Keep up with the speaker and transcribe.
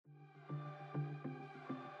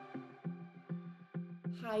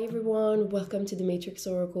Hi everyone, welcome to the Matrix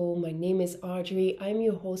Oracle. My name is Audrey. I'm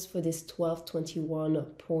your host for this 1221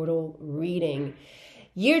 portal reading.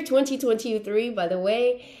 Year 2023, by the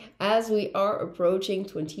way, as we are approaching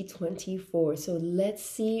 2024. So let's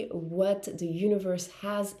see what the universe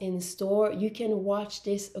has in store. You can watch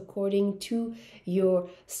this according to your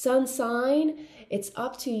sun sign. It's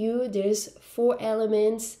up to you. There's 4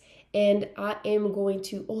 elements. And I am going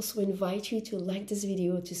to also invite you to like this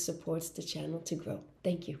video to support the channel to grow.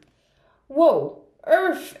 Thank you. Whoa,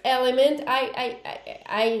 earth element.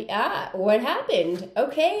 What happened?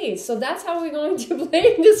 Okay, so that's how we're going to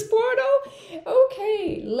play this portal.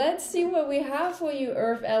 Okay, let's see what we have for you,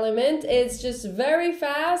 earth element. It's just very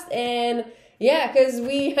fast and yeah, because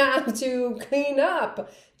we have to clean up,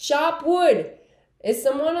 chop wood. Is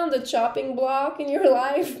someone on the chopping block in your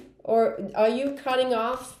life? Or are you cutting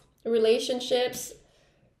off relationships,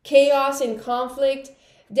 chaos and conflict?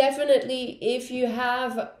 Definitely, if you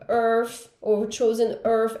have earth or chosen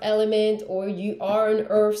earth element, or you are an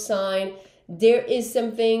earth sign, there is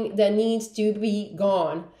something that needs to be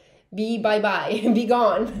gone. Be bye-bye, be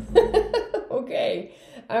gone. Okay,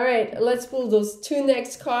 all right, let's pull those 2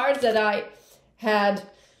 next cards that I had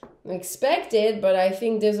expected, but I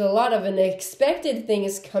think there's a lot of unexpected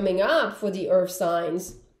things coming up for the earth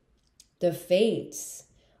signs. The fates.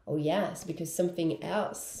 Oh yes, because something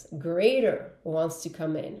else greater wants to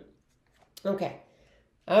come in. Okay,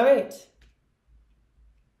 all right.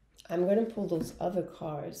 I'm going to pull those other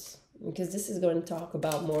cards because this is going to talk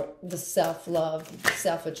about more the self-love,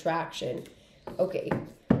 self-attraction. Okay,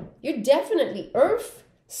 you're definitely earth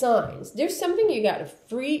signs. There's something you got to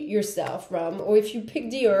free yourself from, or if you pick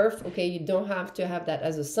the earth, okay, you don't have to have that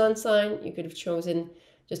as a sun sign. You could have chosen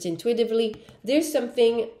just intuitively. There's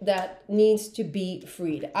something that needs to be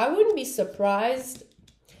freed. I wouldn't be surprised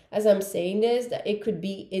as I'm saying this that it could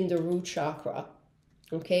be in the root chakra.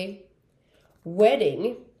 Okay,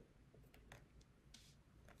 wedding,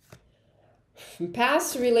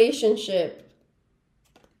 past relationship,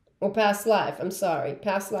 or past life, I'm sorry,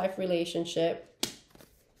 past life relationship,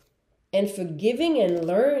 and forgiving and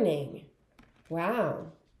learning.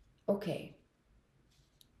 Wow. Okay,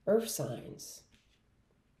 earth signs.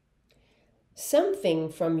 Something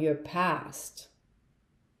from your past.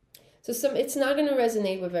 So it's not going to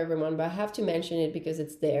resonate with everyone, but I have to mention it because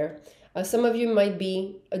it's there. Some of you might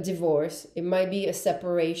be a divorce. It might be a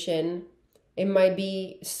separation. It might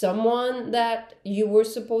be someone that you were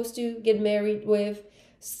supposed to get married with.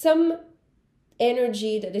 Some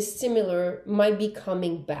energy that is similar might be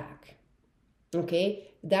coming back.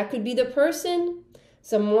 Okay, that could be the person,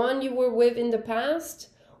 someone you were with in the past,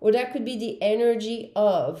 or that could be the energy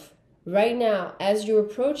of right now, as you're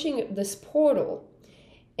approaching this portal,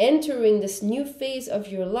 entering this new phase of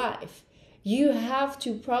your life. You have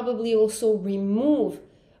to probably also remove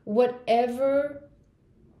whatever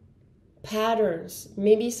patterns,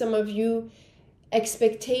 maybe some of you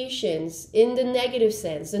expectations in the negative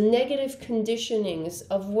sense, the negative conditionings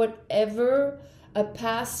of whatever a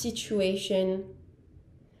past situation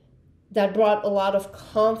that brought a lot of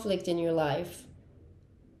conflict in your life.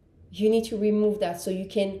 You need to remove that so you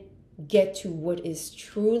can get to what is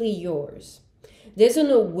truly yours. There's an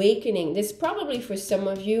awakening. This probably for some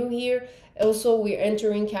of you here. Also, we're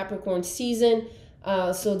entering Capricorn season.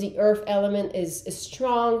 So the earth element is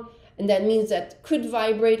strong. And that means that could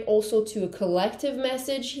vibrate also to a collective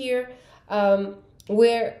message here,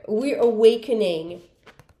 where we're awakening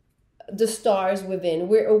the stars within.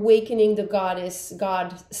 We're awakening the goddess,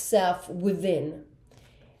 God self within.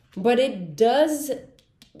 But it does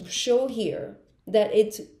show here that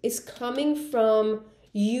it is coming from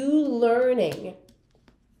you learning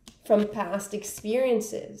from past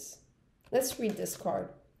experiences. Let's read this card.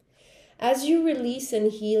 As you release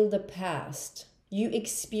and heal the past, you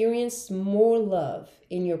experience more love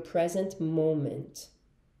in your present moment.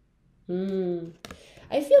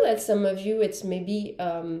 I feel that some of you, it's maybe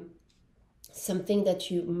something that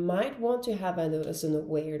you might want to have as an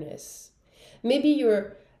awareness. Maybe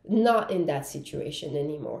you're not in that situation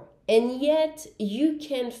anymore. And yet you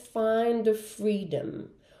can find the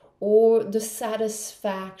freedom or the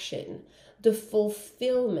satisfaction, the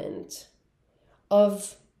fulfillment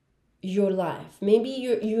of your life. Maybe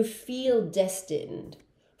you feel destined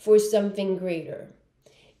for something greater.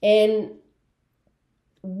 And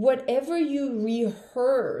whatever you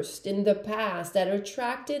rehearsed in the past that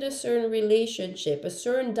attracted a certain relationship, a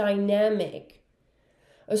certain dynamic,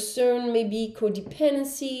 a certain maybe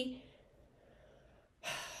codependency,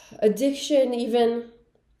 addiction even,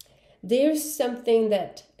 there's something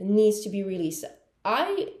that needs to be released.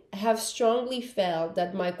 I have strongly felt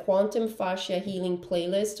that my quantum fascia healing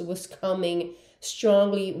playlist was coming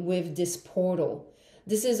strongly with this portal.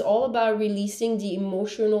 This is all about releasing the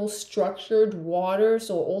emotional structured water,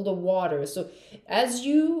 so all the water. So as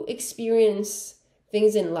you experience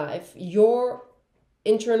things in life, your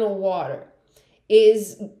internal water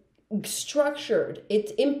is structured,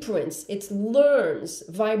 it imprints, it learns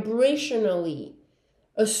vibrationally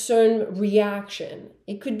a certain reaction.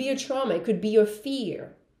 It could be a trauma, it could be your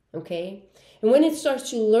fear, okay? And when it starts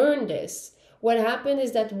to learn this, what happens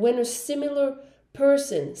is that when a similar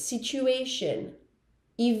person, situation,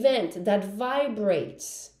 event that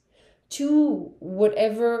vibrates to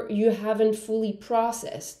whatever you haven't fully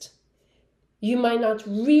processed, you might not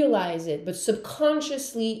realize it, but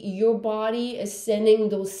subconsciously your body is sending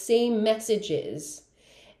those same messages,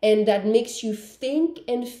 and that makes you think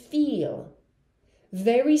and feel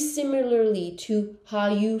very similarly to how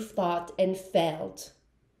you thought and felt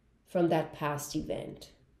from that past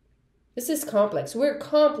event. This is complex. We're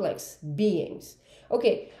complex beings.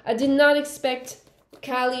 Okay, I did not expect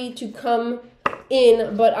Kali to come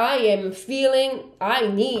in, but I am feeling I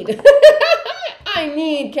need I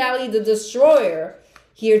need Kali the Destroyer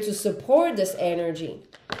here to support this energy.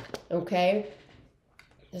 Okay?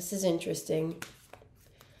 This is interesting.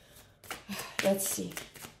 Let's see.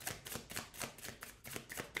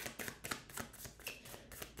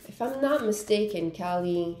 If I'm not mistaken,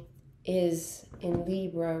 Kali is in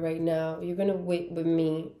Libra right now. You're going to wait with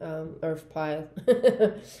me, Earth Pile.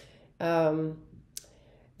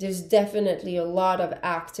 There's definitely a lot of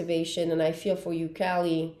activation, and I feel for you,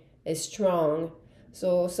 Kali is strong.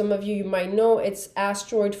 So some of you might know it's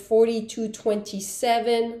asteroid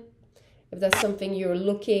 4227. If that's something you're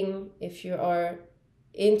looking, if you are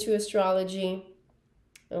into astrology.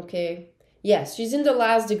 Okay. Yes, she's in the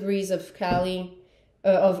last degrees of Kali,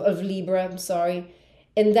 of Libra, I'm sorry.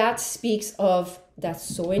 And that speaks of, that's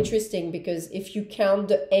so interesting, because if you count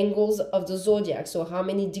the angles of the zodiac, so how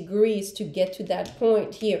many degrees to get to that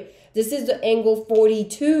point here, this is the angle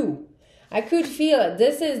 42. I could feel it.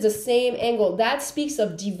 This is the same angle. That speaks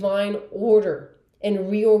of divine order and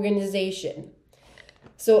reorganization.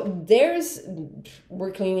 So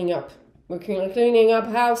we're cleaning up. We're cleaning up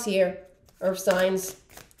house here. Earth signs,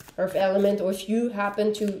 earth element, or if you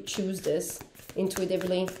happen to choose this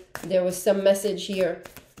intuitively, there was some message here.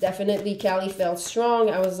 Definitely Kali felt strong.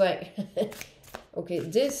 I was like, okay,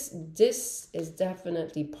 this is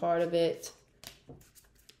definitely part of it.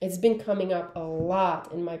 It's been coming up a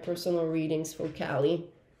lot in my personal readings for Kali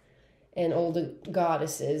and all the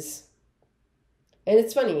goddesses. And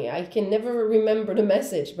it's funny, I can never remember the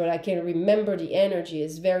message, but I can remember the energy.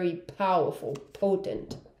 It's very powerful,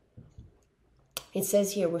 potent. It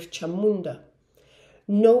says here with Chamunda,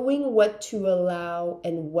 knowing what to allow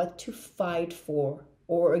and what to fight for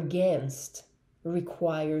or against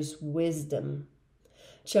requires wisdom.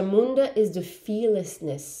 Chamunda is the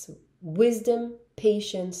fearlessness, wisdom,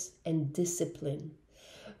 patience, and discipline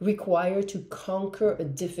required to conquer a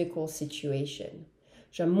difficult situation.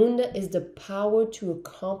 Chamunda is the power to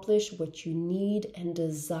accomplish what you need and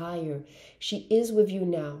desire. She is with you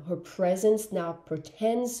now. Her presence now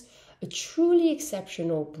portends a truly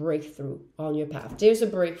exceptional breakthrough on your path. There's a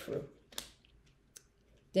breakthrough.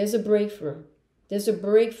 There's a breakthrough. There's a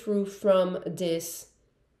breakthrough from this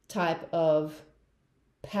type of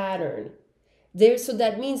pattern. So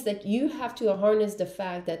that means that you have to harness the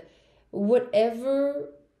fact that whatever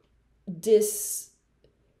this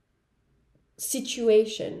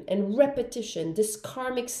situation and repetition, this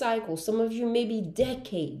karmic cycle, some of you maybe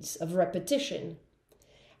decades of repetition,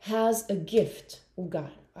 has a gift. Oh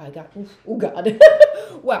God, oh God.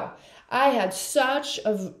 Wow, I had such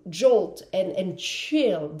a jolt and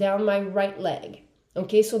chill down my right leg.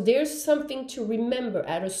 Okay, so there's something to remember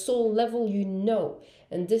at a soul level, you know.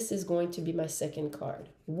 And this is going to be my second card.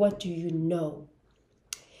 What do you know?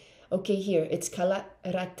 Okay, here, it's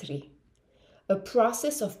Kalaratri. A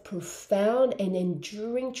process of profound and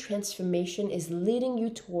enduring transformation is leading you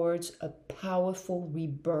towards a powerful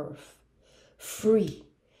rebirth, free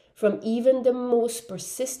from even the most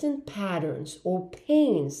persistent patterns or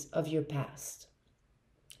pains of your past.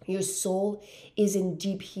 Your soul is in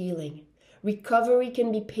deep healing. Recovery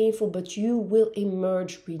can be painful, but you will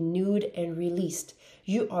emerge renewed and released.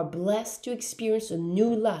 You are blessed to experience a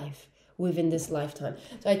new life within this lifetime.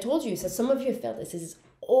 So I told you, so some of you felt this is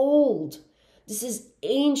old. This is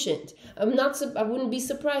ancient. I wouldn't be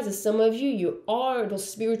surprised if some of you are those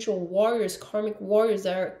spiritual warriors, karmic warriors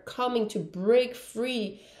that are coming to break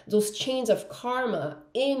free those chains of karma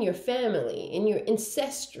in your family, in your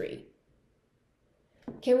ancestry.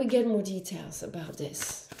 Can we get more details about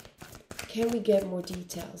this? Can we get more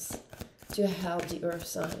details to help the earth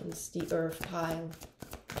signs, the earth pile?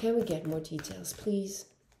 Can we get more details, please?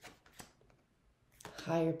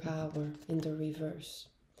 Higher power in the reverse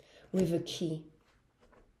with a key.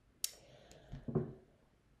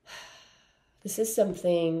 This is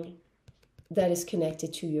something that is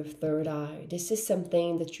connected to your third eye. This is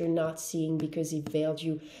something that you're not seeing because he veiled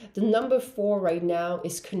you. The number 4 right now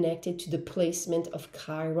is connected to the placement of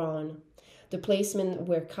Chiron. The placement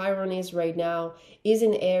where Chiron is right now is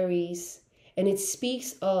in Aries, and it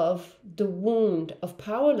speaks of the wound of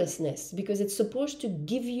powerlessness, because it's supposed to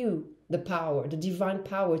give you the power, the divine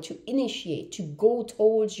power to initiate, to go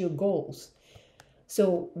towards your goals.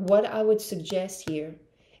 So what I would suggest here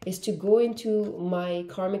is to go into my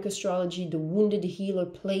Karmic Astrology, the Wounded Healer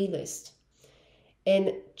playlist,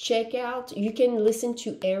 and check out, you can listen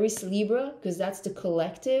to Aries Libra, because that's the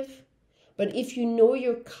collective. But if you know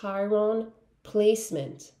your Chiron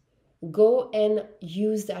placement, go and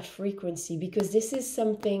use that frequency, because this is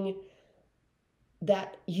something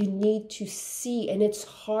that you need to see, and it's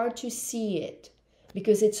hard to see it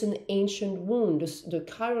because it's an ancient wound. The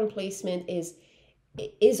Chiron placement is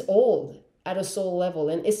old at a soul level,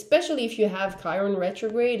 and especially if you have Chiron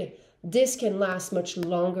retrograde, this can last much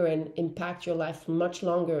longer and impact your life much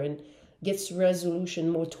longer and gets resolution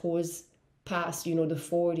more towards past, the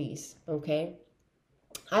 40s. Okay,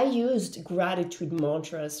 I used gratitude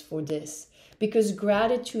mantras for this, because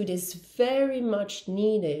gratitude is very much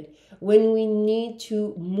needed when we need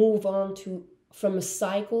to move on from a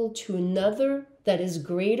cycle to another that is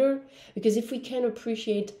greater. Because if we can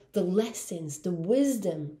appreciate the lessons, the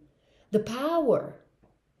wisdom, the power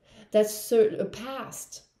that a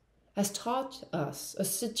past has taught us, a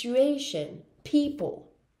situation,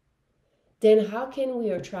 people, then how can we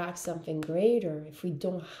attract something greater if we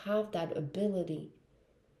don't have that ability?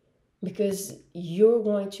 Because you're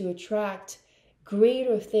going to attract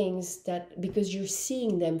greater things because you're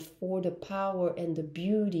seeing them for the power and the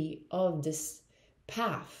beauty of this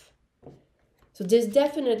path. So there's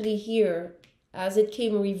definitely here, as it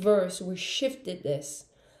came reverse, we shifted this.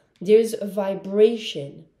 There's a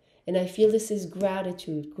vibration, and I feel this is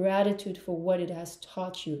gratitude for what it has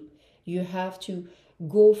taught you. You have to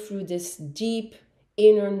go through this deep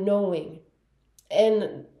inner knowing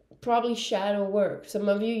and probably shadow work. Some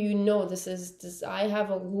of you, this. I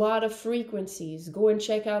have a lot of frequencies. Go and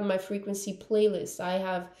check out my frequency playlist. I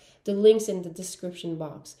have the links in the description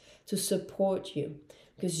box to support you,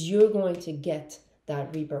 because you're going to get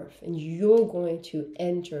that rebirth and you're going to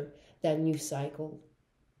enter that new cycle.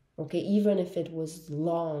 Okay, even if it was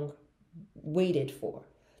long waited for,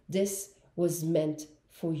 this was meant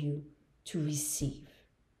for you to receive.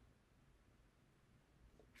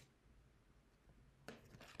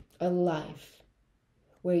 A life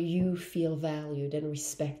where you feel valued and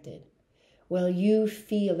respected, where you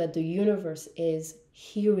feel that the universe is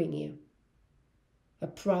hearing you. A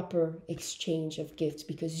proper exchange of gifts,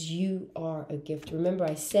 because you are a gift. Remember,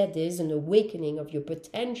 I said there's an awakening of your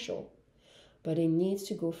potential, but it needs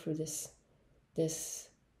to go through this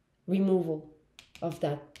removal of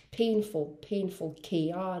that painful,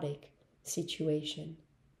 chaotic situation.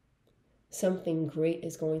 Something great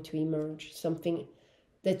is going to emerge, something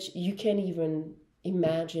that you can't even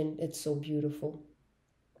imagine. It's so beautiful.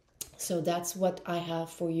 So that's what I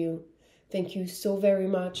have for you. Thank you so very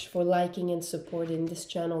much for liking and supporting this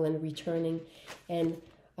channel and returning and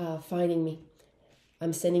finding me.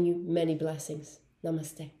 I'm sending you many blessings.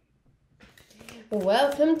 Namaste.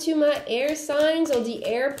 Welcome to my air signs, or the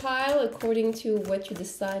air pile, according to what you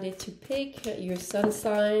decided to pick, your sun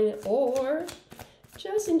sign, or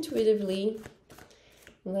just intuitively.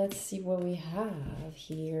 Let's see what we have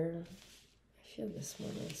here. I feel this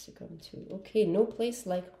one wants to come too. Okay, no place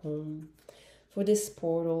like home for this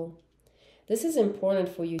portal. This is important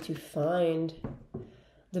for you to find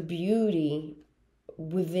the beauty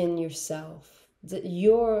within yourself.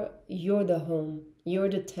 You're the home. You're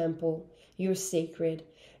the temple. You're sacred.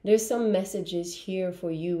 There's some messages here for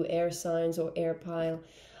you, air signs or air pile,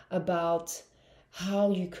 about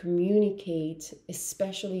how you communicate,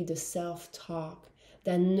 especially the self-talk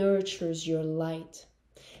that nurtures your light.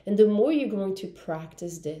 And the more you're going to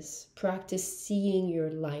practice this, practice seeing your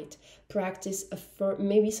light, practice,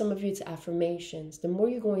 maybe some of you it's affirmations. The more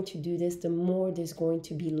you're going to do this, the more there's going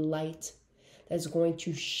to be light that's going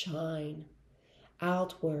to shine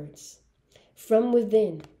outwards, from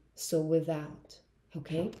within, so without.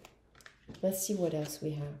 Okay? Let's see what else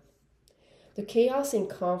we have. The chaos and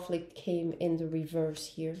conflict came in the reverse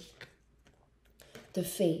here. The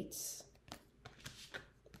fates.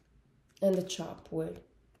 And the chopped wood.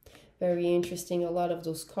 Very interesting. A lot of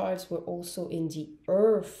those cards were also in the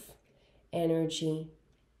earth energy.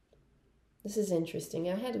 This is interesting.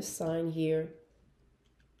 I had a sign here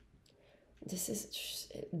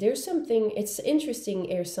there's something, it's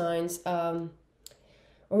interesting, air signs.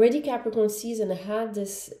 Already Capricorn season had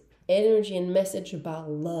this energy and message about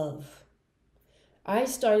love. I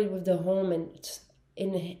started with the home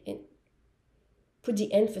and put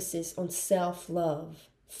the emphasis on self-love,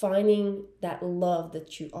 finding that love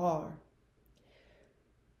that you are.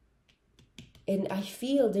 And I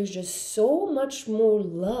feel there's just so much more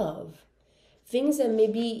love. Things that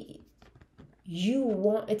maybe you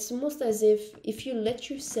want, it's almost as if you let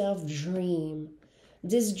yourself dream,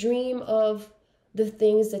 this dream of the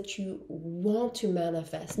things that you want to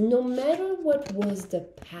manifest, no matter what was the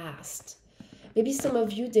past. Maybe some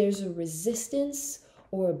of you, there's a resistance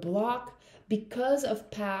or a block because of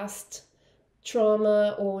past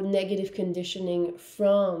trauma or negative conditioning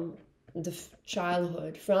from the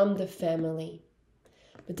childhood, from the family.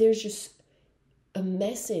 But there's just a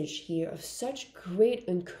message here of such great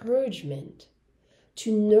encouragement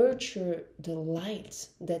to nurture the light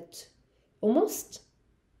that almost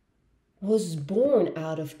was born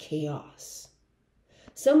out of chaos.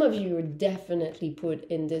 Some of you are definitely put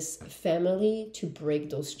in this family to break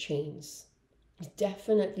those chains. You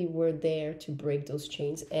definitely were there to break those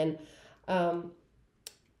chains. And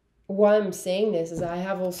why I'm saying this is I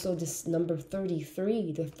have also this number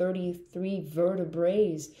 33, the 33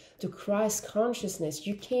 vertebrae, the Christ consciousness.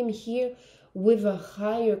 You came here with a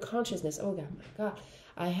higher consciousness. Oh God, my God.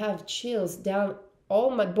 I have chills down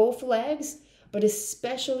all my both legs, but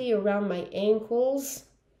especially around my ankles.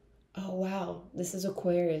 Oh wow, this is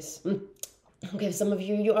Aquarius. Okay, some of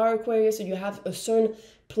you are Aquarius, or you have a certain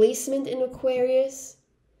placement in Aquarius.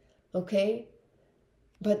 Okay,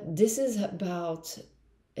 but this is about,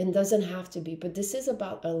 and doesn't have to be, but this is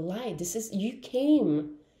about a light. This is, you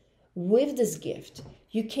came with this gift.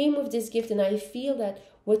 You came with this gift, and I feel that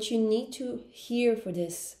what you need to hear for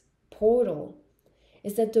this portal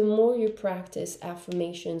is that the more you practice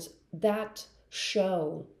affirmations that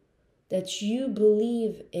show that you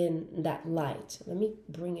believe in that light. Let me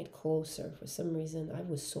bring it closer. For some reason, I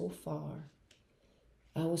was so far.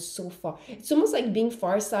 It's almost like being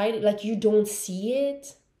farsighted, like you don't see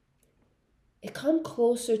it. Come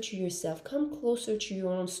closer to yourself. Come closer to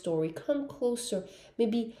your own story. Come closer.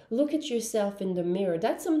 Maybe look at yourself in the mirror.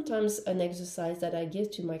 That's sometimes an exercise that I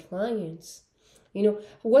give to my clients. You know,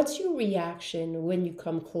 what's your reaction when you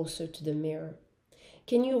come closer to the mirror?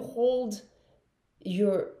 Can you hold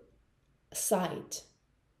your sight?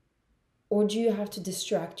 Or do you have to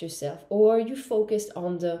distract yourself? Or are you focused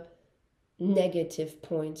on the negative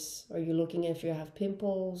points? Are you looking at if you have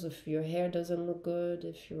pimples, if your hair doesn't look good,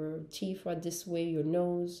 if your teeth are this way, your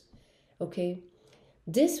nose? Okay,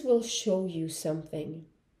 this will show you something.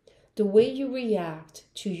 The way you react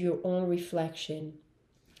to your own reflection.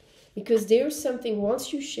 Because there's something,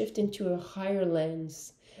 once you shift into a higher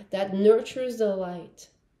lens that nurtures the light,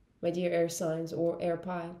 my dear air signs or air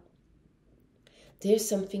pile, there's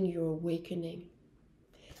something you're awakening.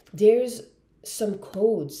 There's some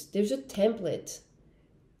codes. There's a template.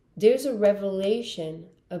 There's a revelation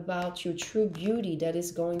about your true beauty that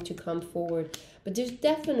is going to come forward. But there's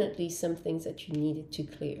definitely some things that you needed to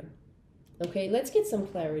clear. Okay, let's get some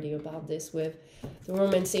clarity about this with the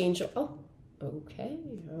Romance Angel. Oh, okay,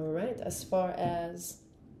 all right. As far as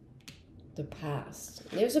the past,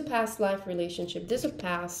 there's a past life relationship. There's a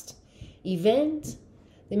past event.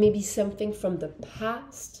 There may be something from the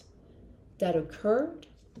past that occurred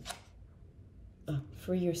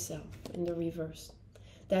for yourself in the reverse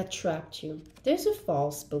that trapped you. There's a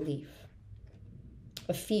false belief,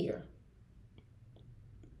 a fear,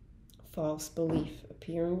 false belief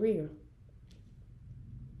appearing real.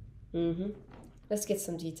 Let's get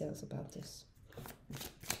some details about this.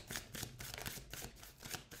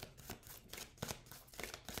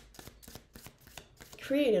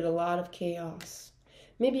 Created a lot of chaos.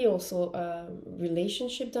 Maybe also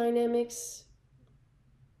relationship dynamics.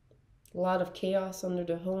 A lot of chaos under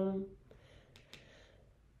the home.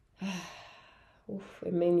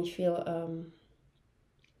 It made me feel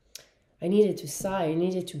I needed to sigh. I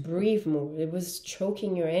needed to breathe more. It was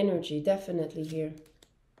choking your energy, definitely here.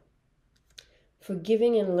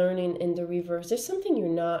 Forgiving and learning in the reverse. There's something you're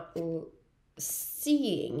not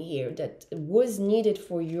seeing here that was needed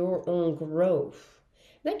for your own growth.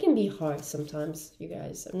 That can be hard sometimes, you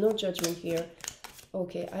guys. No judgment here.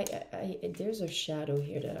 Okay, there's a shadow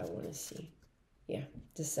here that I want to see. Yeah,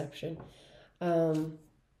 deception. In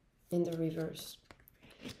the reverse.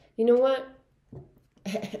 You know what?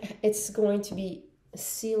 It's going to be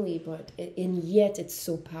silly, but and yet it's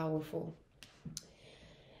so powerful.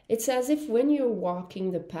 It's as if when you're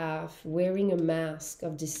walking the path, wearing a mask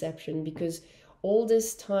of deception, because all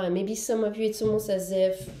this time, maybe some of you, it's almost as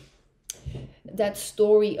if that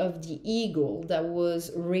story of the eagle that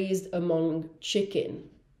was raised among chicken.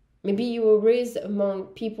 Maybe you were raised among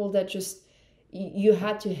people that just, you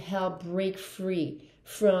had to help break free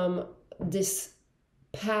from this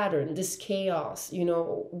pattern, this chaos, you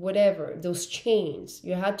know, whatever, those chains.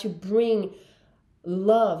 You had to bring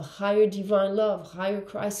love, higher divine love, higher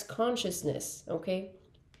Christ consciousness, okay?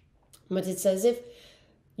 But it's as if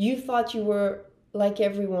you thought you were like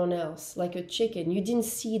everyone else, like a chicken. You didn't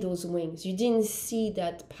see those wings. You didn't see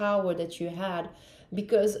that power that you had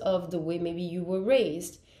because of the way maybe you were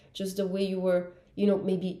raised, just the way you were, you know,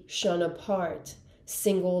 maybe shun apart,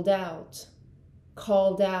 singled out,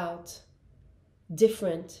 called out,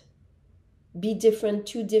 different, be different,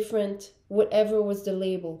 too different, whatever was the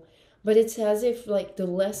label. But it's as if, like, the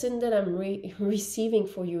lesson that I'm receiving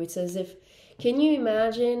for you, it's as if, can you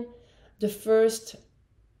imagine the first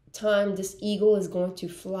time this eagle is going to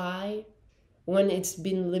fly when it's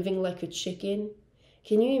been living like a chicken?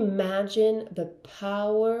 Can you imagine the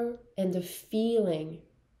power and the feeling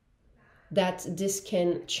that this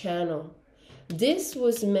can channel? This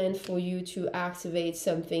was meant for you to activate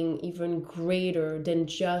something even greater than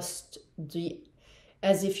just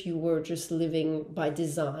as if you were just living by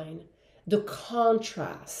design. The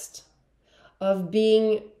contrast of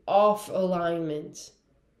being off alignment,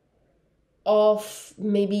 of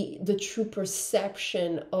maybe the true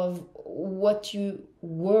perception of what you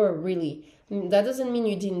were really. That doesn't mean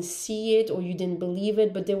you didn't see it or you didn't believe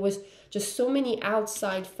it, but there was just so many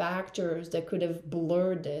outside factors that could have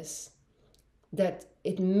blurred this, that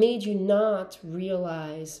it made you not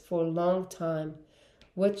realize for a long time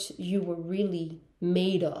what you were really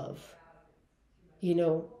made of. You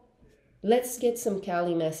know, let's get some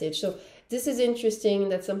Kali message. So this is interesting.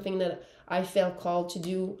 That's something that I felt called to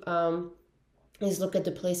do, is look at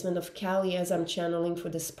the placement of Kali as I'm channeling for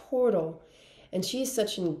this portal. And she is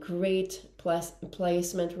such a great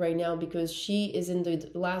placement right now because she is in the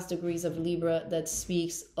last degrees of Libra that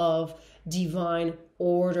speaks of divine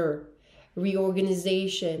order,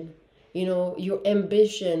 reorganization, you know, your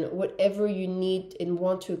ambition, whatever you need and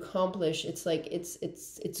want to accomplish. It's like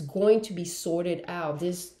it's going to be sorted out.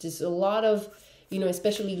 There's a lot of, you know,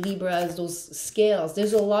 especially Libra as those scales,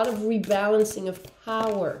 there's a lot of rebalancing of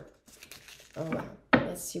power. Oh wow.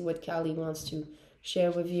 Let's see what Kali wants to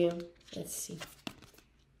share with you. Let's see.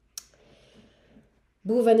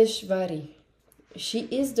 Bhuvaneshwari. She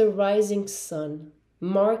is the rising sun,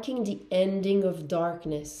 marking the ending of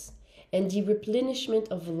darkness and the replenishment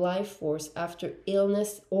of life force after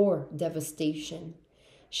illness or devastation.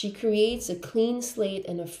 She creates a clean slate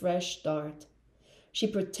and a fresh start. She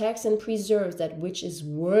protects and preserves that which is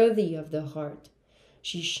worthy of the heart.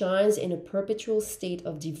 She shines in a perpetual state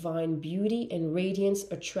of divine beauty and radiance,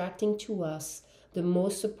 attracting to us the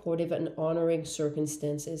most supportive and honoring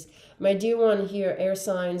circumstances. My dear one here, air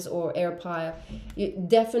signs or air pile,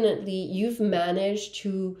 you've managed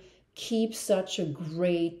to keep such a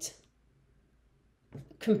great,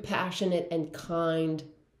 compassionate and kind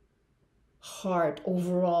heart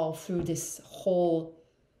overall through this whole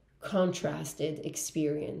contrasted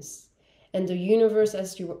experience. And the universe,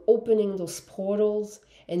 as you were opening those portals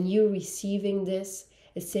and you receiving this,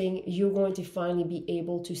 is saying you're going to finally be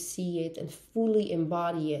able to see it and fully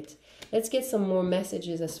embody it. Let's get some more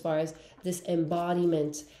messages as far as this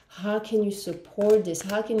embodiment. How can you support this?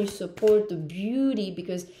 How can you support the beauty?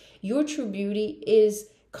 Because your true beauty is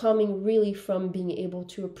coming really from being able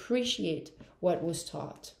to appreciate what was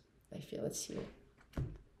taught. I feel it's here.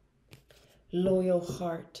 Loyal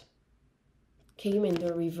heart came in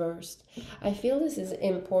the reversed. I feel this is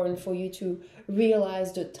important for you to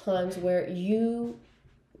realize the times where you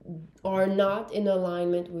are not in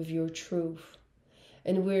alignment with your truth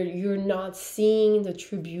and where you're not seeing the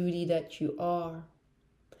true beauty that you are,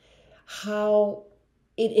 how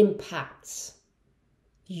it impacts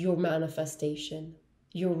your manifestation,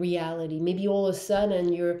 your reality. Maybe all of a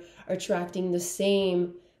sudden you're attracting the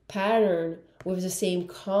same pattern with the same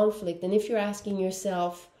conflict. And if you're asking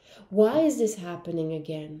yourself, why is this happening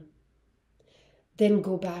again? Then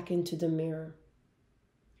go back into the mirror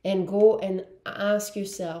and go and ask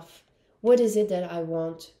yourself, what is it that I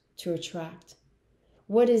want to attract?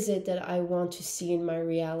 What is it that I want to see in my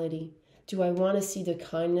reality? Do I want to see the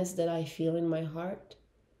kindness that I feel in my heart?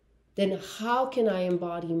 Then how can I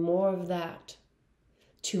embody more of that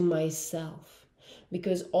to myself?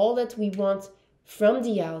 Because all that we want from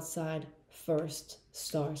the outside first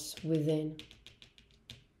starts within.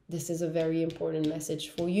 This is a very important message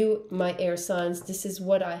for you, my air signs. This is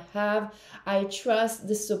what I have. I trust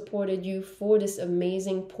this supported you for this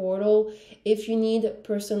amazing portal. If you need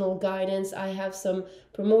personal guidance, I have some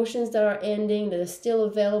promotions that are ending that are still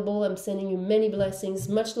available. I'm sending you many blessings,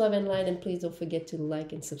 much love and light, and please don't forget to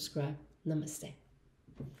like and subscribe. Namaste.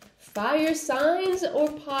 Fire signs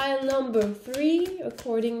or pile number 3,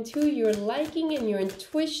 according to your liking and your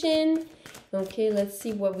intuition. Okay, let's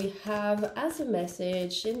see what we have as a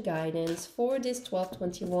message and guidance for this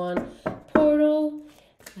 1221 portal.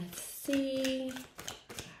 Let's see.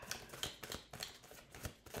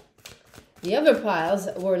 The other piles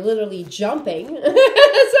were literally jumping.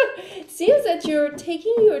 So it seems that you're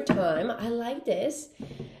taking your time. I like this.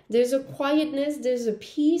 There's a quietness, there's a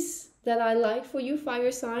peace that I like for you,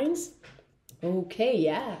 fire signs. Okay,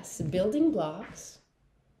 yes, building blocks.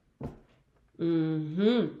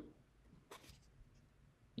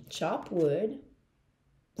 Chop wood.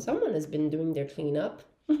 Someone has been doing their cleanup.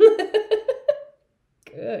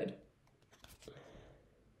 Good.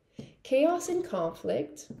 Chaos and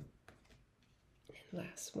conflict. And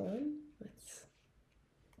last one.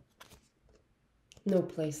 No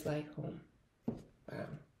place like home. Wow.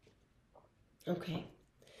 Okay.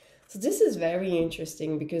 So this is very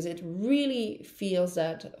interesting because it really feels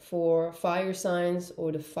that for fire signs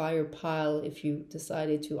or the fire pile, if you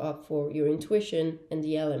decided to opt for your intuition and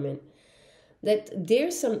the element, that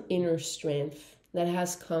there's some inner strength that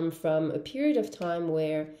has come from a period of time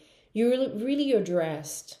where you really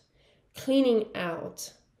addressed cleaning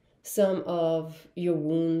out some of your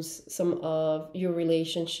wounds, some of your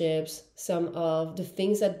relationships, some of the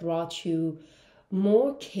things that brought you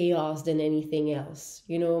more chaos than anything else.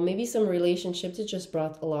 You know, maybe some relationships that just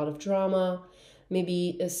brought a lot of drama,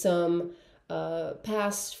 maybe some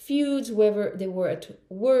past feuds, whether they were at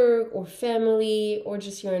work or family or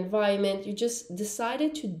just your environment. You just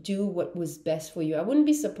decided to do what was best for you. I wouldn't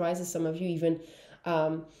be surprised if some of you even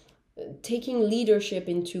taking leadership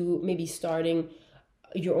into maybe starting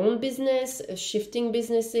your own business, shifting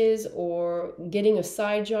businesses, or getting a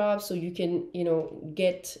side job so you can, you know,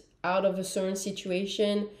 get out of a certain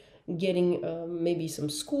situation, getting maybe some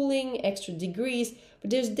schooling, extra degrees.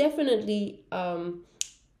 But there's definitely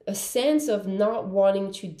a sense of not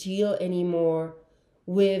wanting to deal anymore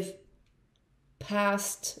with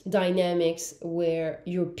past dynamics where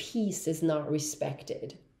your peace is not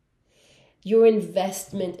respected. Your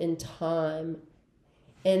investment in time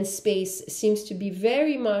and space seems to be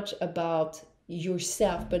very much about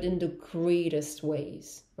yourself, but in the greatest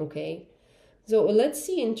ways, okay? So let's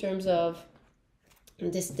see in terms of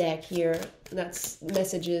this deck here, that's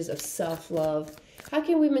messages of self-love. How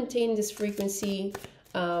can we maintain this frequency?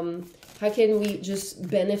 How can we just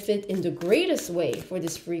benefit in the greatest way for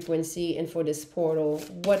this frequency and for this portal?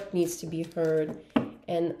 What needs to be heard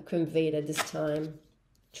and conveyed at this time?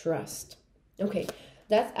 Trust. Okay,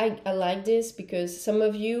 I like this because some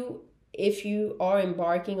of you, if you are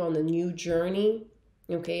embarking on a new journey,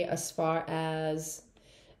 okay, as far as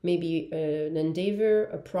maybe an endeavor,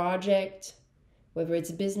 a project, whether it's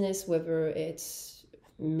business, whether it's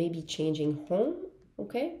maybe changing home,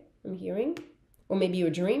 okay, I'm hearing, or maybe your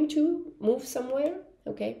dream to move somewhere,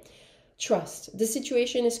 okay, trust. The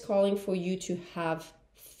situation is calling for you to have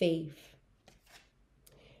faith.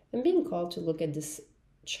 I'm being called to look at this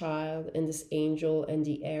child and this angel and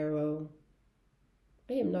the arrow.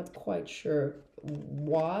 I am not quite sure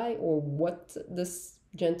why or what this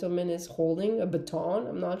gentleman is holding, a baton.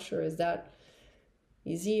 I'm not sure.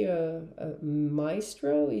 Is he a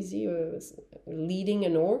maestro? Is he leading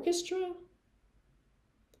an orchestra?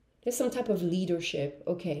 There's some type of leadership.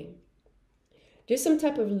 Okay. There's some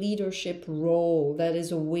type of leadership role that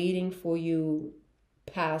is awaiting for you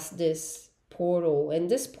past this portal.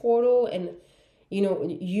 And this portal and, you know,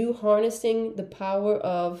 you harnessing the power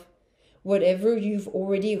of whatever you've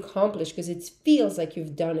already accomplished, because it feels like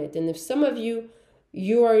you've done it. And if some of you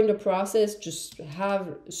are in the process, just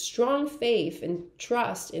have strong faith and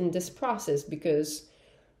trust in this process, because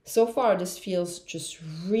so far this feels just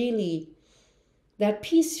really, that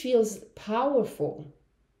peace feels powerful.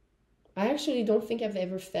 I actually don't think I've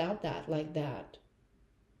ever felt that like that.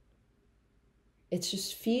 It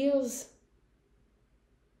just feels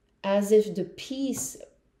as if the peace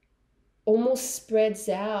almost spreads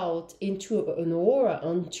out into an aura,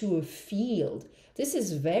 onto a field. This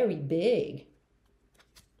is very big.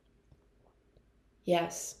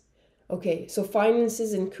 Yes. Okay, so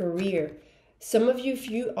finances and career. Some of you, if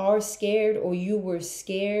you are scared or you were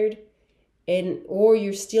scared or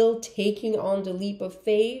you're still taking on the leap of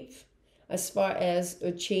faith, as far as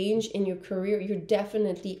a change in your career, you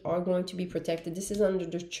definitely are going to be protected. This is under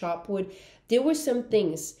the chopwood. There were some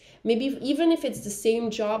things, maybe even if it's the same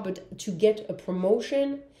job, but to get a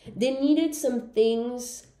promotion, they needed some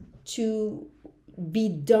things to be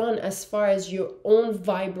done as far as your own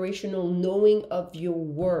vibrational knowing of your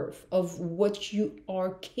worth, of what you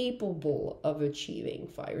are capable of achieving,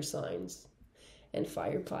 fire signs and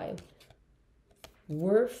fire pile.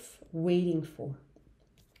 Worth waiting for.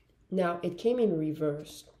 Now, it came in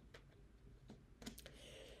reverse.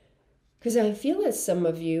 Because I feel that some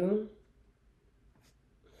of you,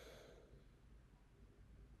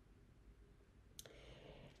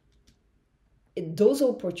 those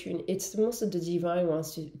opportunities, it's most of the divine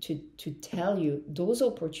wants to tell you those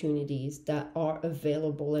opportunities that are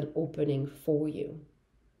available and opening for you.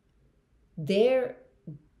 They're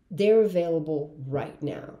available right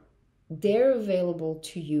now. They're available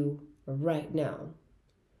to you right now.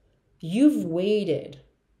 You've waited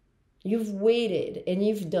and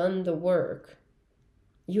you've done the work.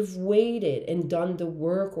 You've waited and done the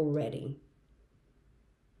work already.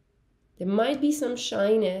 There might be some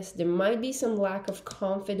shyness, there might be some lack of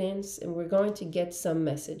confidence, and we're going to get some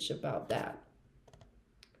message about that.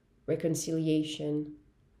 Reconciliation.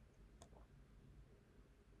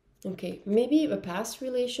 Okay, maybe a past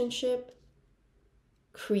relationship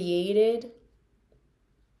created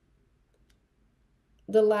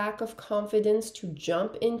the lack of confidence to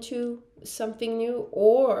jump into something new,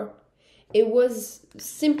 or it was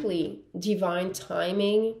simply divine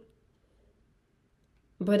timing.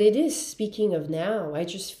 But it is speaking of now. I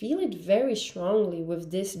just feel it very strongly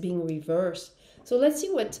with this being reversed. So let's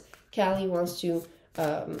see what Callie wants to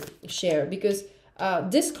share, because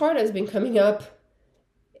this card has been coming up.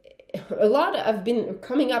 A lot have been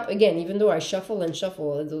coming up again, even though I shuffle and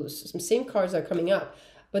shuffle, those same cards are coming up.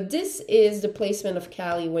 But this is the placement of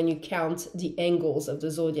Callie when you count the angles of the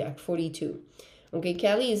zodiac, 42. Okay,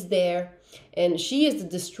 Callie is there, and she is the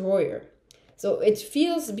destroyer. So it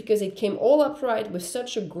feels, because it came all upright with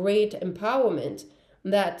such a great empowerment,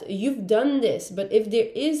 that you've done this. But if there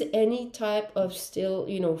is any type of still,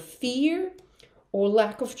 fear or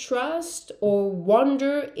lack of trust or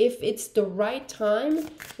wonder if it's the right time,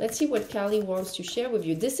 let's see what Callie wants to share with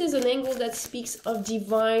you. This is an angle that speaks of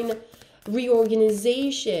divine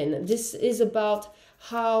reorganization. This is about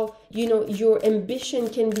how, your ambition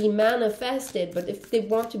can be manifested. But if they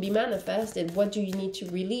want to be manifested, what do you need to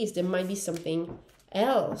release? There might be something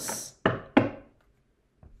else.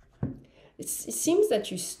 It seems that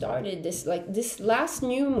you started this, like this last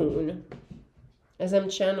new moon, as I'm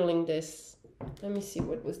channeling this. Let me see,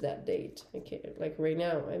 what was that date? Okay, like right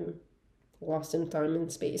now, I'm lost in time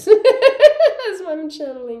and space. That's why I'm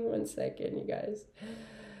channeling. 1 second, you guys.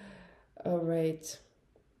 All right.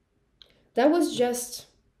 That was just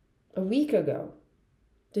a week ago.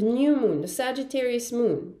 The new moon, the Sagittarius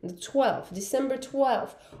moon, the 12th, December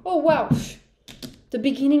 12th. Oh, wow. The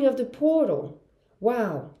beginning of the portal.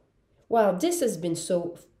 Wow. Wow, this has been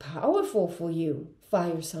so powerful for you,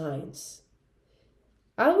 fire signs.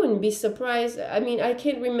 I wouldn't be surprised. I mean, I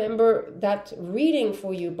can't remember that reading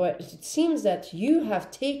for you, but it seems that you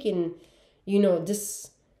have taken,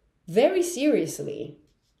 this very seriously.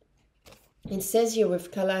 It says here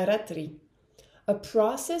with Kalaratri, a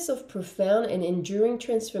process of profound and enduring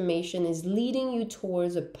transformation is leading you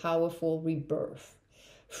towards a powerful rebirth,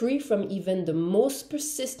 free from even the most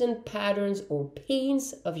persistent patterns or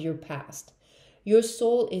pains of your past. Your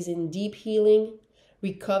soul is in deep healing.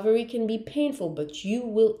 Recovery can be painful, but you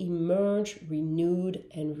will emerge renewed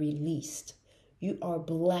and released. You are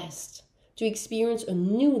blessed to experience a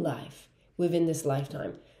new life within this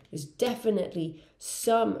lifetime. There's definitely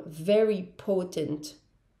some very potent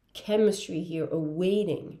chemistry here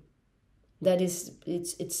awaiting. That is,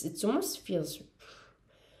 it almost feels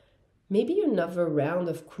maybe another round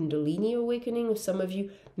of Kundalini awakening of some of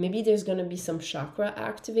you. Maybe there's going to be some chakra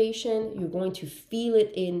activation. You're going to feel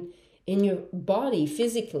it in your body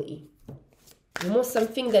physically. Almost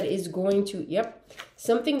something that is going to,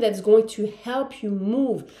 something that's going to help you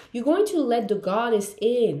move. You're going to let the goddess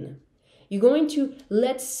in. You're going to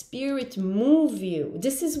let spirit move you.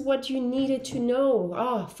 This is what you needed to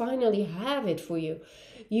know. Finally have it for you.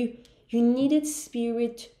 You needed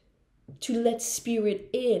spirit to let spirit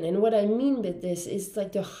in. And what I mean by this is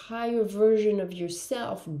like the higher version of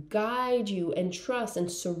yourself guide you and trust and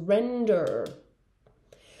surrender.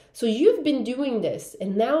 So you've been doing this,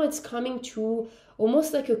 and now it's coming to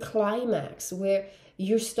almost like a climax where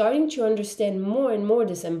you're starting to understand more and more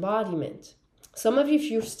this embodiment. Some of you, if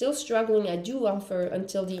you're still struggling, I do offer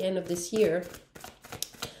until the end of this year,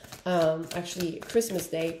 actually Christmas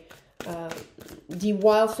Day, the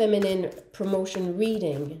wild feminine promotion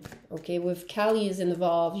reading. Okay, with Kali is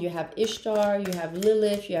involved, you have Ishtar, you have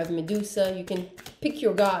Lilith, you have Medusa. You can pick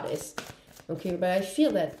your goddess. Okay, but I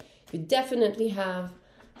feel that you definitely have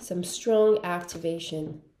some strong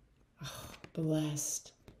activation. Oh,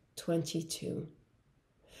 blessed. 22.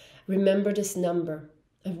 Remember this number.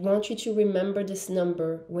 I want you to remember this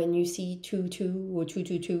number when you see 22 or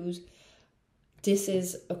 222s. This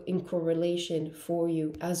is in correlation for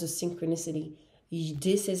you as a synchronicity.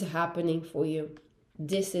 This is happening for you.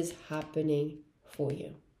 This is happening for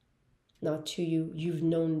you. Not to you. You've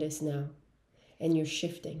known this now. And you're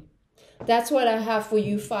shifting. That's what I have for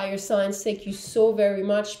you, fire signs. Thank you so very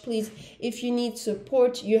much. Please, if you need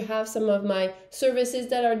support, you have some of my services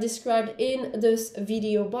that are described in this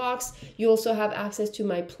video box. You also have access to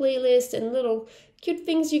my playlist and little cute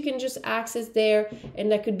things you can just access there,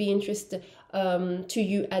 and that could be interesting to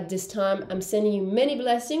you at this time. I'm sending you many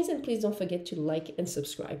blessings, and please don't forget to like and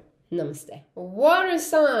subscribe. Namaste. Water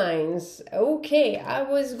signs. Okay, I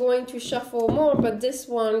was going to shuffle more, but this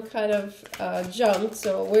one kind of jumped.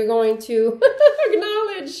 So we're going to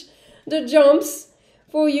acknowledge the jumps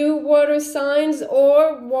for you, water signs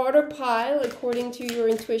or water pile, according to your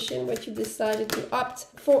intuition, what you decided to opt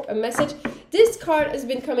for a message. This card has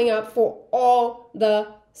been coming up for all the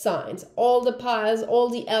signs, all the piles, all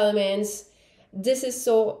the elements. This is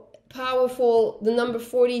so powerful. The number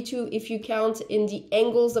 42, if you count in the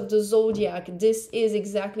angles of the zodiac, this is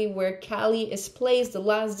exactly where Kali is placed, the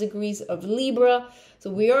last degrees of Libra. So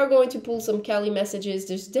we are going to pull some Kali messages.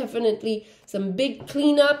 There's definitely some big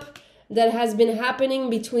cleanup that has been happening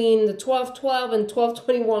between the 12-12 and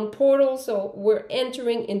 12-21 portal. So we're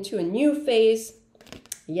entering into a new phase.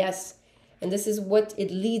 Yes, and this is what it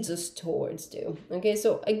leads us towards too. Okay,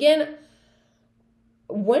 so again,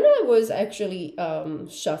 when I was actually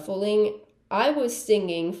shuffling, I was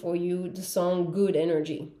singing for you the song Good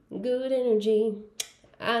Energy. Good energy.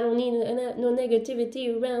 I don't need no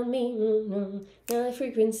negativity around me. No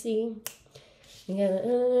frequency.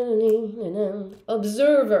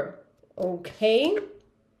 Observer. Okay.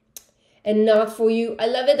 And not for you. I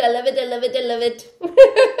love it. I love it. I love it. I love it.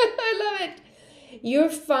 I love it. You're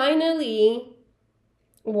finally...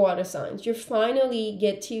 water signs, you're finally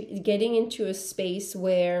getting into a space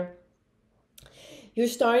where you're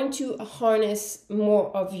starting to harness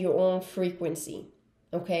more of your own frequency,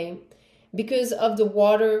 okay, because of the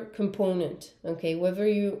water component. Okay, whether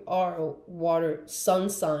you are a water sun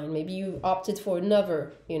sign, maybe you opted for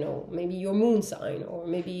another, maybe your moon sign, or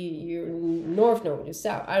maybe your north node, your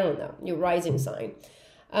south, I don't know, your rising sign,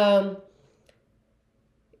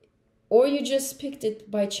 or you just picked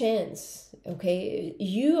it by chance. Okay,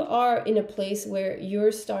 you are in a place where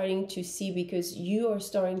you're starting to see, because you are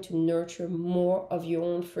starting to nurture more of your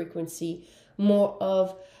own frequency, more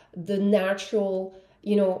of the natural,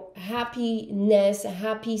 happiness,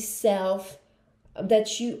 happy self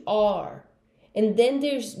that you are. And then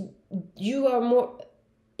you are more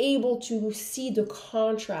able to see the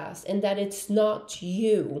contrast, and that it's not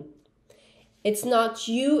you. It's not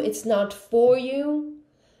you, it's not for you.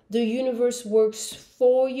 The universe works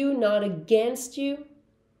for you, not against you.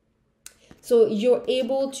 So you're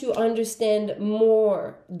able to understand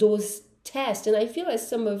more those tests. And I feel as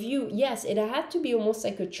some of you, yes, it had to be almost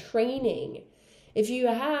like a training. If you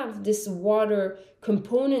have this water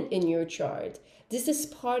component in your chart, this is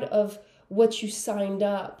part of what you signed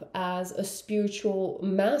up as a spiritual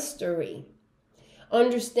mastery.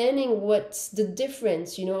 Understanding what's the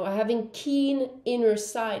difference, having keen inner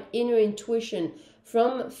sight, inner intuition,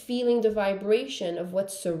 from feeling the vibration of what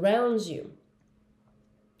surrounds you,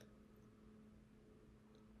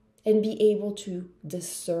 and be able to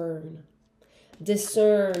discern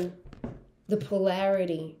the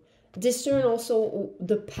polarity, discern also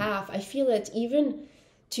the path. I feel that even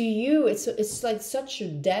to you, it's like such a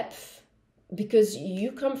depth, because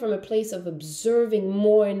you come from a place of observing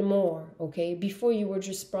more and more. Okay, before you were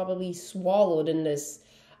just probably swallowed in this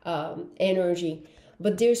energy.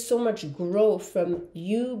 But there's so much growth from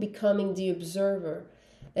you becoming the observer.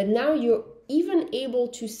 And now you're even able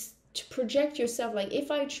to project yourself, like, if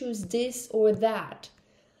I choose this or that,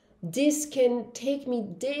 this can take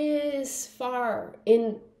me this far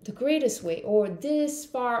in the greatest way, or this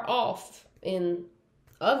far off in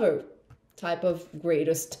other type of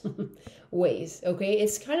greatest ways. Okay,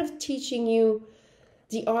 it's kind of teaching you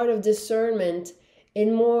the art of discernment,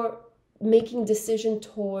 and more making decision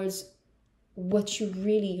towards what you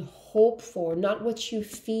really hope for, not what you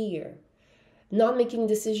fear. Not making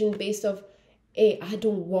decision based off, hey, I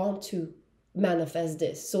don't want to manifest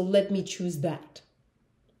this, so let me choose that.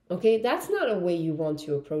 Okay, that's not a way you want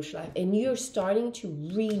to approach life. And you're starting to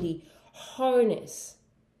really harness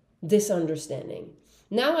this understanding.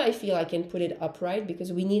 Now I feel I can put it upright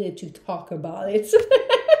because we needed to talk about it.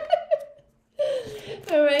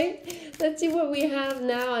 All right, let's see what we have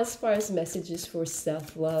now as far as messages for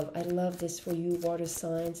self-love. I love this for you, water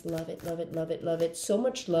signs. Love it, love it, love it, love it. So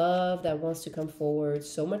much love that wants to come forward.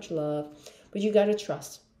 So much love. But you got to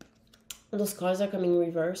trust. Those cards are coming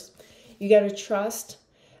reversed. You got to trust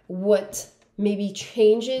what maybe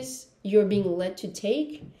changes you're being led to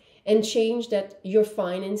take, and change that your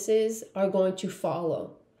finances are going to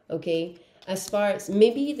follow. Okay, as far as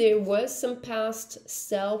maybe there was some past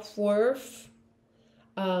self-worth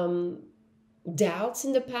doubts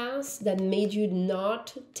in the past that made you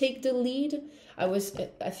not take the lead. I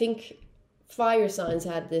think fire signs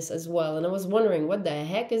had this as well, and I was wondering, what the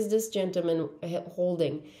heck is this gentleman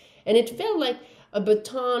holding? And it felt like a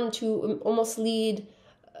baton to almost lead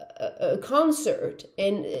a concert,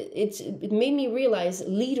 and it made me realize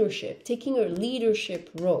leadership, taking a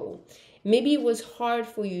leadership role. Maybe it was hard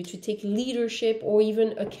for you to take leadership or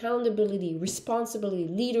even accountability, responsibility,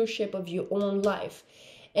 leadership of your own life.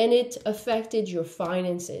 And it affected your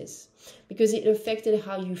finances because it affected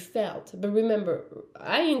how you felt. But remember,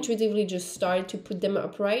 I intuitively just started to put them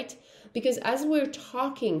upright because as we're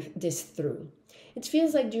talking this through, it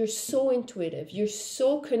feels like you're so intuitive, you're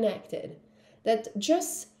so connected, that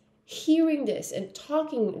just hearing this and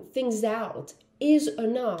talking things out is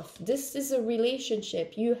enough. This is a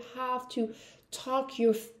relationship. You have to talk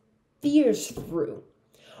your fears through,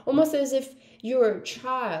 almost as if you're a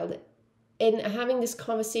child and having this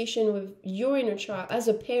conversation with your inner child. As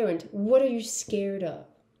a parent, what are you scared of?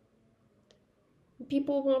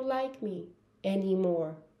 People won't like me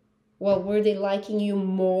anymore. Well, were they liking you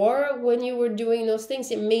more when you were doing those things?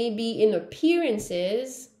 It may be in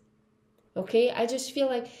appearances. Okay, I just feel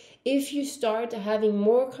like if you start having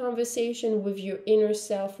more conversation with your inner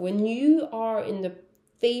self, when you are in the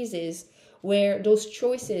phases where those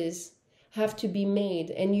choices have to be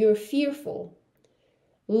made and you're fearful,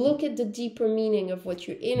 look at the deeper meaning of what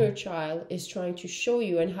your inner child is trying to show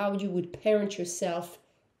you and how you would parent yourself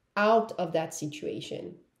out of that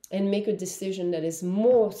situation and make a decision that is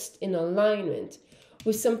most in alignment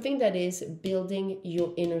with something that is building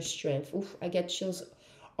your inner strength. Oof, I get chills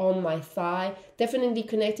on my thigh. Definitely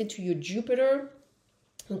connected to your Jupiter.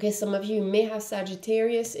 Okay, some of you may have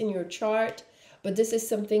Sagittarius in your chart, but this is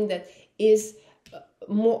something that is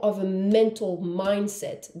more of a mental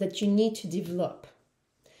mindset that you need to develop.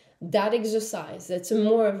 That exercise, that's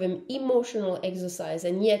more of an emotional exercise,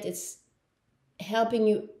 and yet it's helping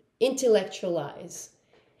you intellectualize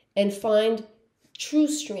and find true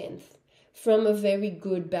strength from a very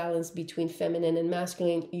good balance between feminine and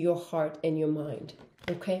masculine, your heart and your mind.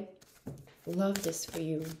 Okay? Love this for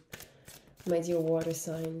you, my dear water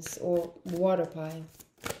signs or water pile.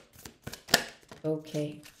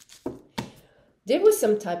 Okay. There was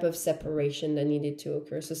some type of separation that needed to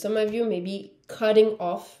occur. So some of you may be cutting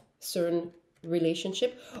off certain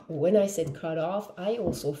relationship. When I said cut off, I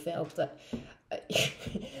also felt that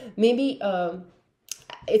maybe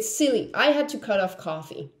it's silly. I had to cut off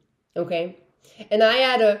coffee, okay? And I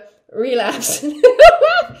had a relapse.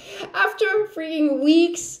 After freaking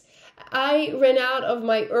weeks, I ran out of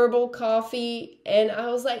my herbal coffee and I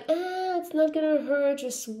was like, it's not gonna hurt,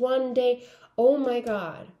 just one day. Oh my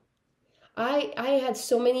God. I had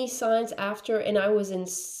so many signs after, and I was in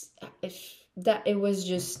that it was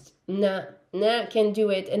just nah, can't do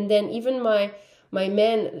it. And then even my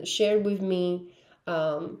man shared with me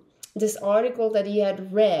this article that he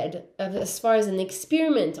had read as far as an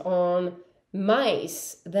experiment on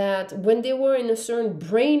mice, that when they were in a certain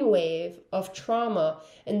brainwave of trauma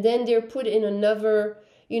and then they're put in another,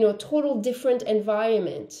 total different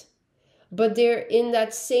environment, but they're in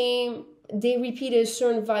that same, they repeated a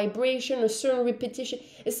certain vibration, a certain repetition.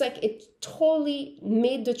 It's like it totally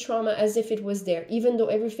made the trauma as if it was there, even though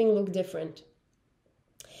everything looked different.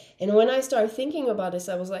 And when I started thinking about this,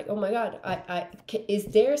 I was like, oh my God, is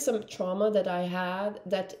there some trauma that I had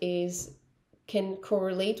that can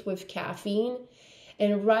correlate with caffeine?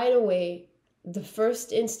 And right away, the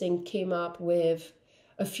first instinct came up with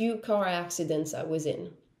a few car accidents I was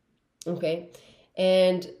in. Okay.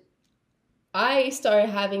 And I started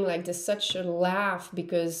having like such a laugh,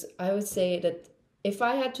 because I would say that if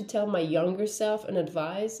I had to tell my younger self an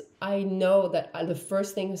advice, I know that the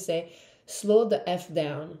first thing to say, slow the F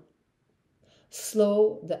down.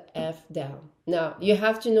 Slow the F down. Now, you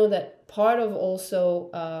have to know that part of also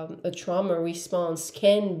a trauma response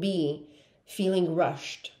can be feeling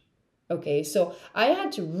rushed. Okay, so I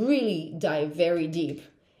had to really dive very deep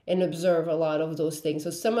and observe a lot of those things. So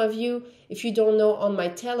some of you, if you don't know, on my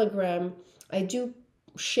Telegram, I do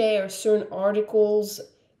share certain articles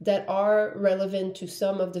that are relevant to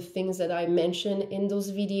some of the things that I mention in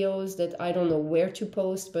those videos that I don't know where to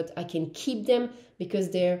post, but I can keep them because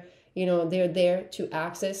they're there to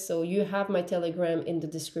access. So you have my Telegram in the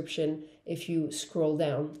description if you scroll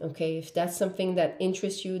down, okay? If that's something that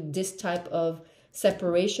interests you, this type of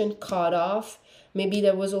separation, cut off. Maybe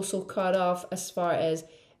that was also cut off as far as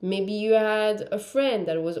maybe you had a friend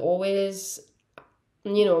that was always,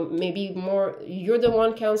 maybe more, you're the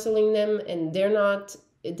one counseling them and they're not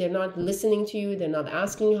listening to you. They're not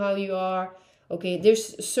asking how you are. Okay,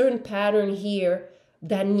 there's a certain pattern here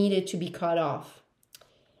that needed to be cut off.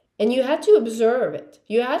 And you had to observe it.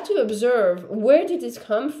 You had to observe, where did this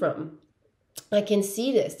come from? I can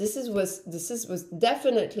see this. This was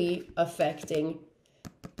definitely affecting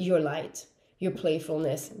your light, your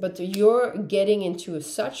playfulness. But you're getting into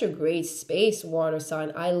such a great space, water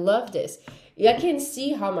sign. I love this. I can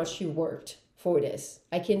see how much you worked for this.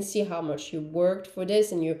 I can see how much you worked for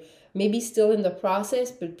this, and you're maybe still in the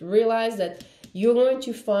process, but realize that you're going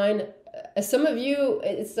to find, some of you,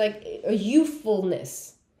 it's like a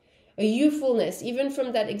youthfulness, even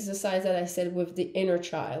from that exercise that I said with the inner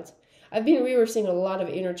child. I've been rehearsing a lot of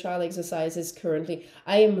inner child exercises currently.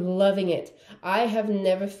 I am loving it. I have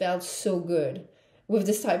never felt so good with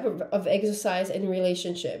this type of exercise and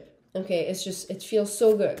relationship. Okay, it feels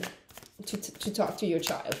so good to talk to your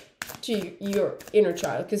child, to your inner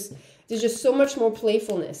child, because there's just so much more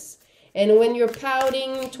playfulness. And when you're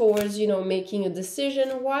pouting towards, making a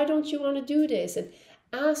decision, why don't you want to do this? And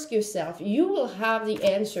ask yourself, you will have the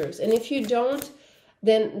answers. And if you don't,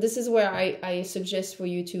 then this is where I suggest for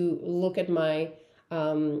you to look at my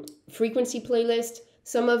frequency playlist.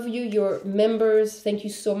 Some of you, your members, thank you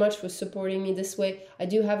so much for supporting me this way. I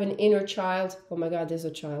do have an inner child. Oh my God, there's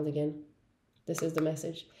a child again. This is the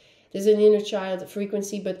message. There's an inner child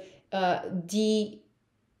frequency, but the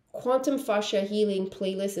quantum fascia healing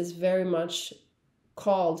playlist is very much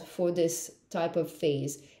called for this type of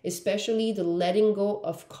phase, especially the letting go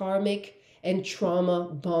of karmic and trauma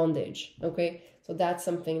bondage. Okay, so that's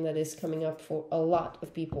something that is coming up for a lot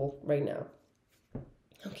of people right now.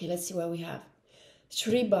 Okay, let's see what we have.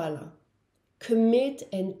 Shri Bala. Commit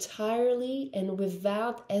entirely and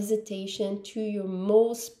without hesitation to your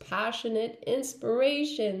most passionate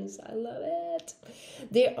inspirations. I love it.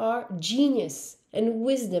 There are genius and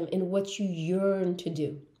wisdom in what you yearn to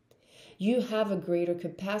do. You have a greater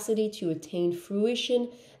capacity to attain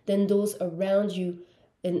fruition than those around you,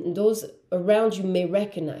 and those around you may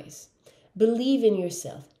recognize. Believe in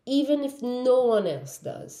yourself, even if no one else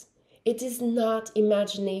does. It is not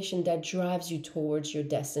imagination that drives you towards your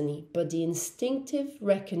destiny, but the instinctive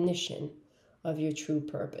recognition of your true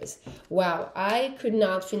purpose. Wow, I could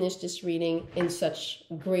not finish this reading in such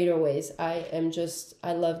greater ways. I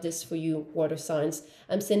love this for you, water signs.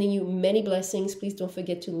 I'm sending you many blessings. Please don't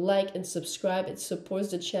forget to like and subscribe. It supports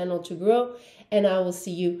the channel to grow. And I will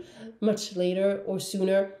see you much later or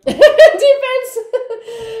sooner. Depends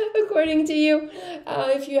according to you.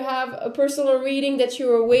 If you have a personal reading that you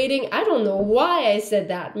were waiting, I don't know why I said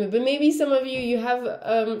that, but maybe some of you have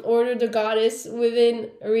ordered the goddess within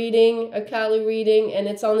reading, a Kali reading, and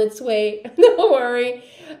it's on its way. Don't worry.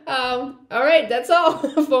 All right, that's all,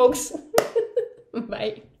 folks.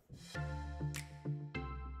 Bye.